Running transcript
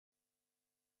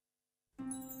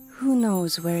Who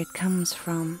knows where it comes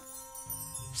from?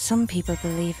 Some people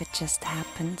believe it just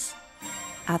happens.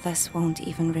 Others won't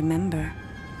even remember.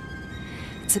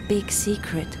 It's a big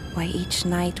secret why each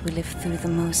night we live through the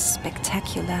most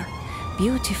spectacular,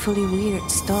 beautifully weird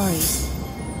stories.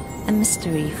 A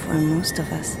mystery for most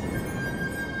of us.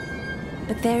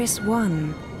 But there is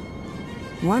one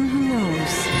who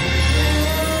knows.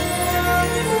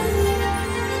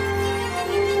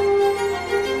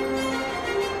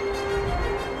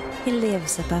 He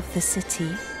lives above the city,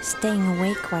 staying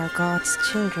awake while God's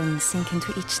children sink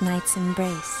into each night's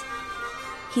embrace.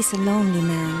 He's a lonely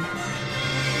man.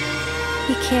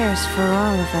 He cares for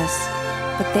all of us,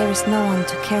 but there is no one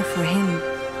to care for him.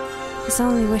 His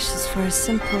only wish is for a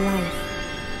simple life,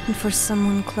 and for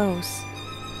someone close,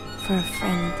 for a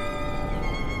friend.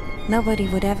 Nobody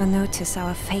would ever notice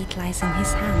our fate lies in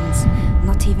his hands,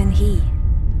 not even he.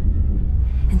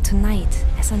 And tonight,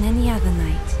 as on any other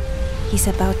night, he's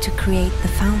about to create the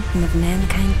fountain of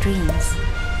mankind dreams.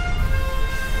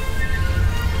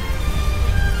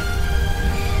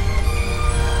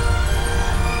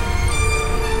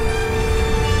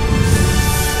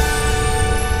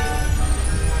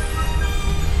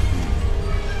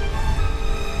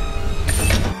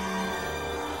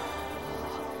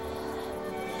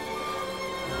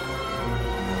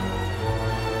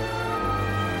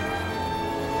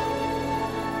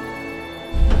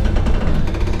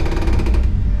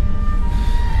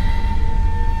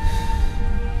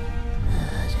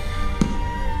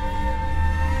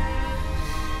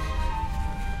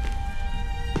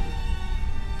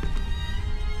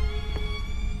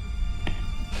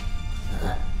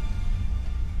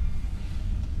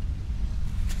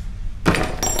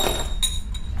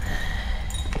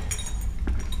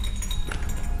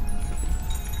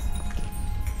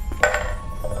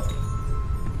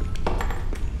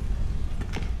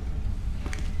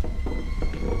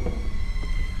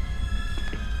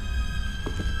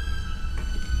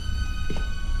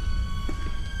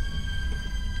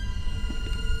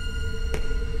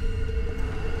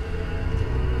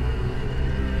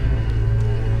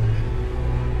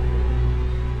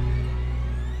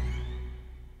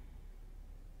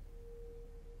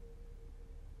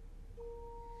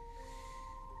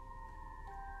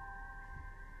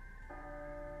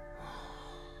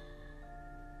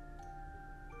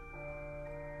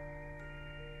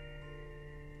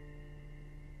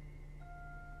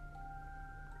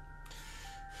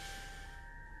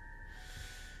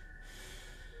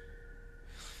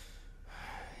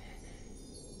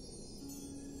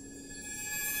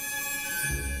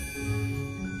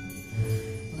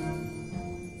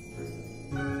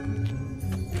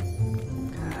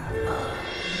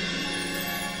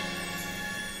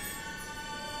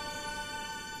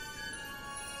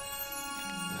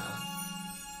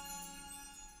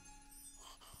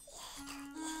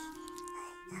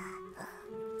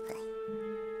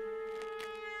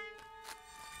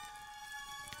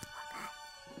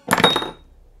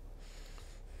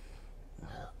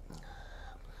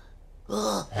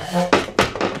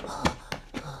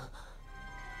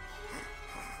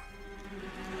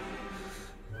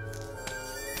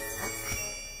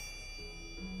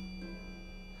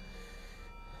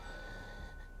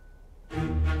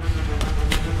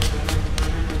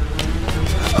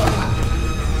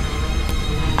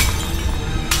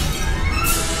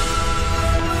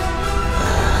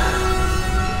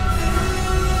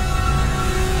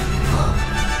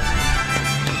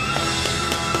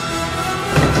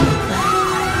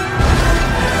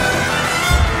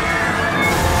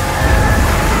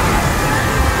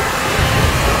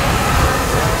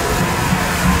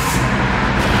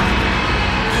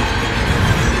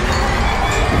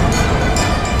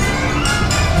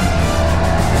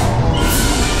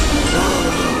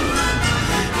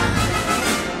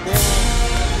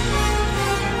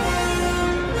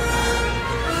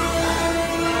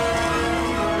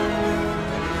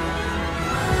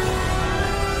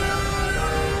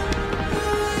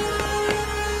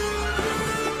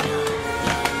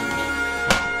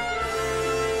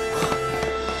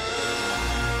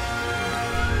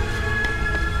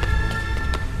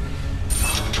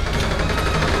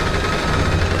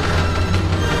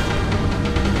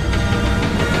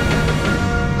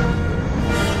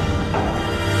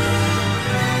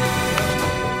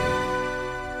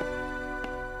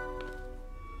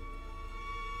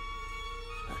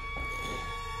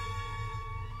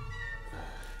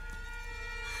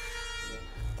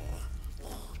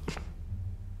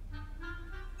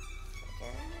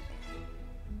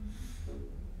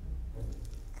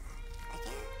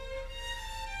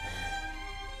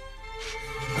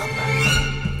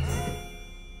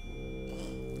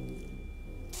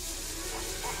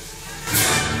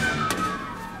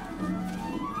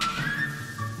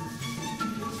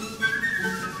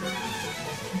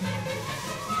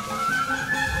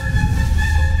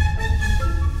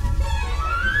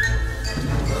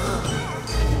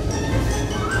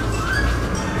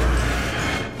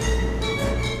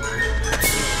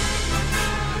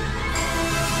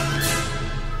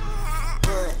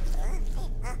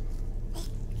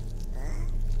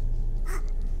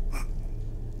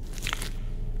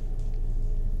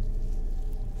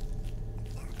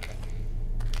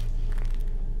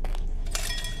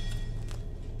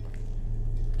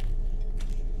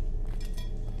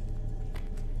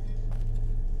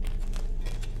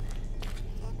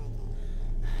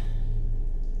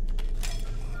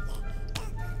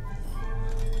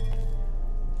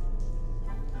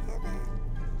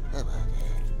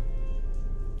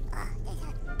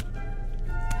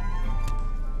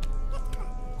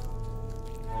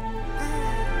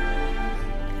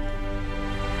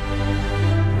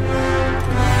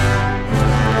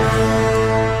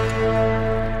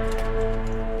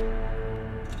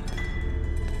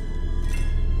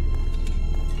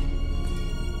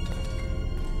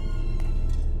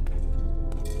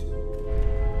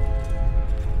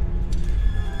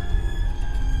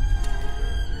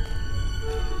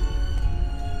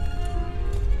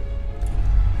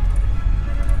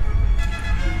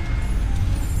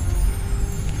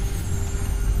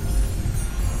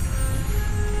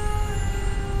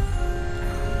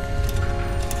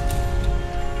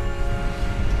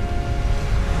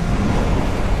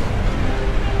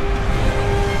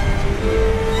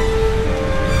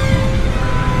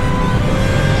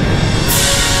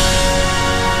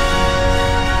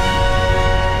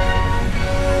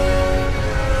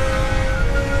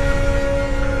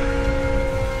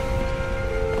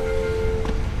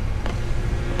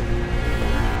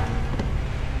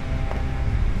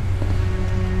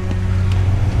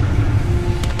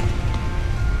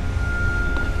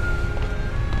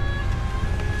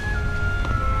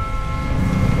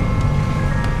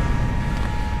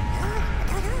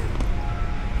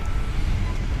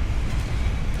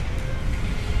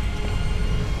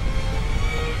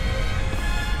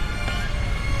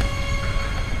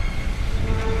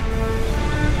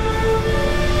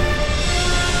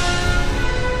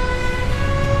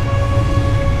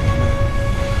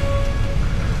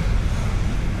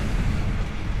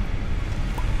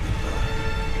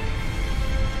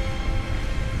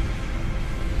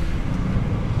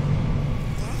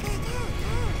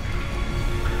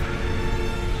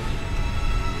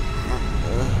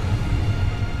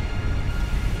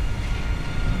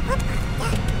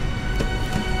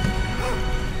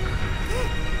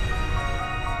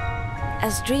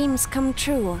 As dreams come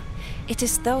true, it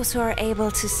is those who are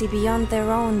able to see beyond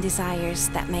their own desires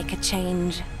that make a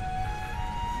change.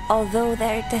 Although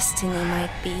their destiny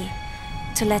might be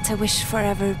to let a wish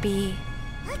forever be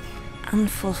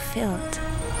unfulfilled.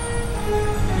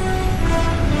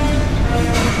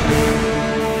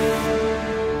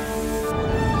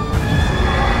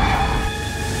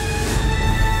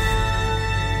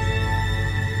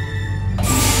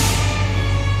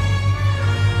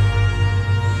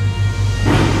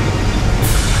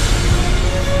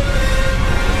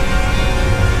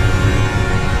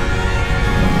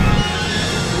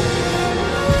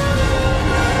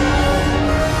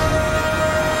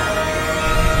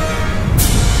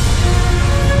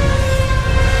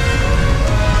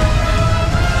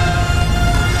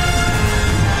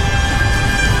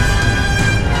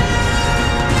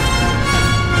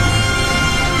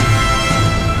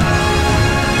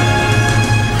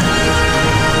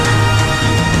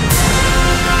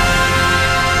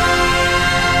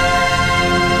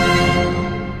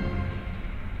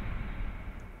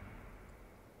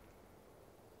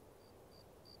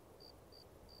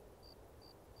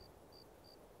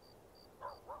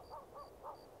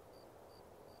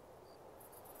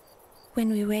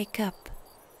 When we wake up,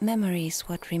 memory is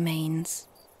what remains.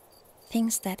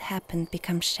 Things that happened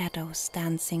become shadows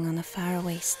dancing on a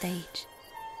faraway stage.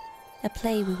 A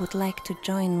play we would like to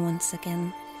join once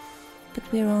again, but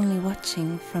we're only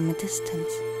watching from a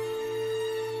distance.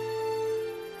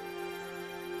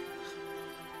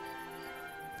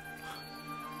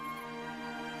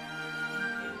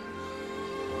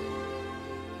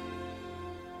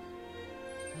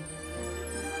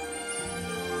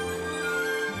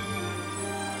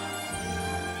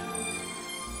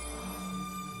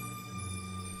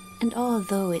 And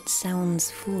although it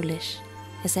sounds foolish,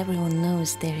 as everyone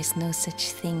knows there is no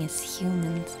such thing as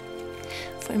humans,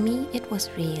 for me it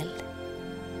was real.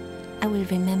 I will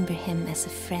remember him as a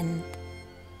friend,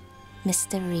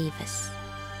 Mr. Rêvus.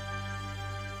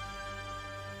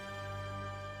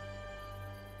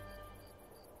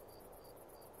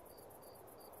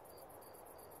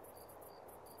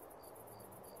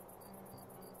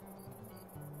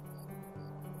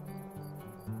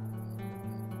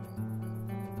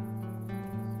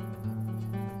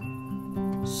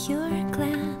 Your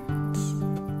glass